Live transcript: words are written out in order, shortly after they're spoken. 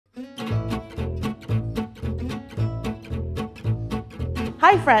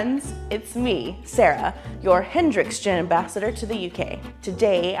Hi friends, it's me, Sarah, your Hendrick's gin ambassador to the UK.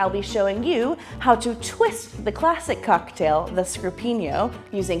 Today I'll be showing you how to twist the classic cocktail, the Sqroppino,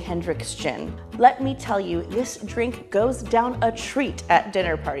 using Hendrick's gin. Let me tell you, this drink goes down a treat at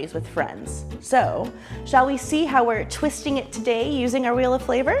dinner parties with friends. So, shall we see how we're twisting it today using our wheel of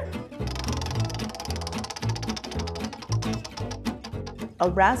flavor?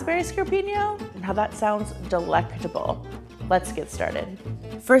 A raspberry Sqroppino? Now that sounds delectable. Let's get started.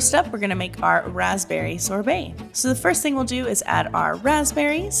 First up, we're gonna make our raspberry sorbet. So the first thing we'll do is add our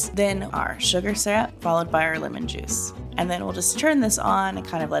raspberries, then our sugar syrup, followed by our lemon juice. And then we'll just turn this on and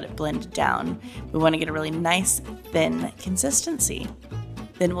kind of let it blend down. We wanna get a really nice, thin consistency.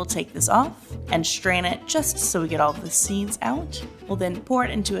 Then we'll take this off and strain it just so we get all the seeds out. We'll then pour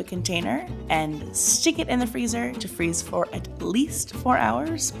it into a container and stick it in the freezer to freeze for at least 4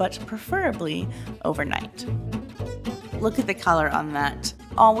 hours, but preferably overnight. Look at the color on that.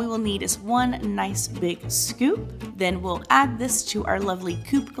 All we will need is one nice big scoop. Then we'll add this to our lovely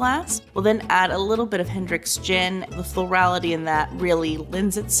coupe glass. We'll then add a little bit of Hendrick's gin. The florality in that really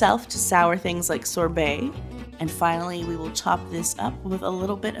lends itself to sour things like sorbet. And finally, we will top this up with a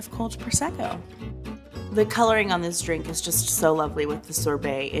little bit of cold Prosecco. The coloring on this drink is just so lovely with the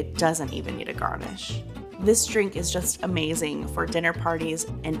sorbet, it doesn't even need a garnish. This drink is just amazing for dinner parties,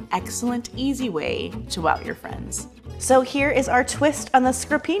 an excellent, easy way to wow your friends. So here is our twist on the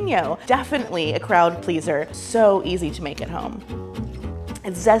Sqroppino. Definitely a crowd pleaser, so easy to make at home.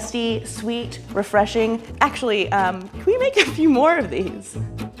 It's zesty, sweet, refreshing. Actually, can we make a few more of these?